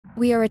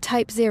We are a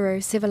Type 0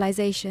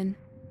 civilization.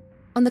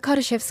 On the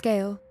Kardashev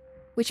scale,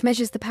 which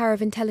measures the power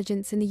of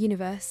intelligence in the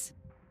universe,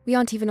 we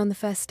aren't even on the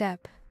first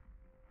step.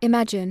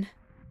 Imagine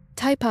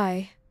Type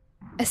I,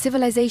 a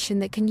civilization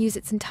that can use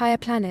its entire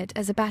planet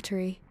as a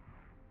battery.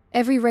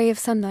 Every ray of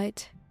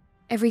sunlight,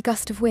 every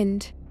gust of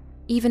wind,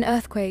 even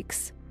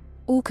earthquakes,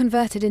 all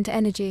converted into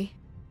energy.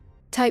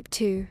 Type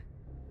 2,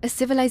 a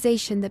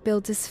civilization that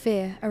builds a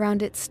sphere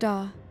around its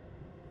star,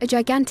 a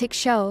gigantic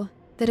shell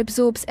that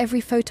absorbs every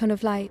photon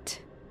of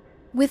light.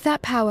 With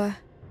that power,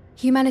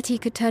 humanity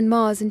could turn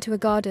Mars into a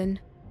garden,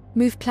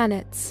 move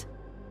planets,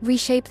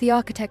 reshape the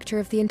architecture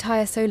of the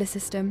entire solar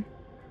system.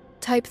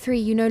 Type 3,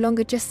 you no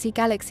longer just see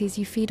galaxies,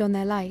 you feed on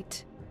their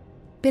light.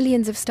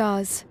 Billions of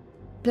stars,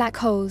 black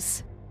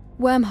holes,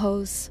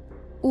 wormholes,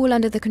 all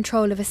under the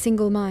control of a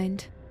single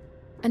mind.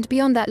 And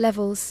beyond that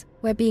levels,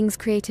 where beings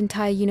create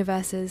entire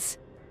universes.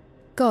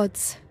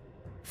 Gods,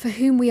 for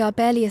whom we are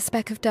barely a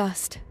speck of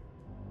dust.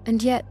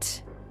 And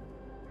yet,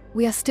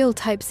 we are still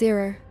Type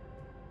 0.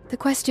 The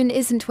question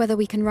isn't whether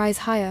we can rise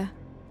higher.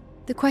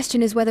 The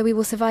question is whether we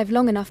will survive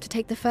long enough to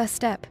take the first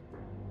step.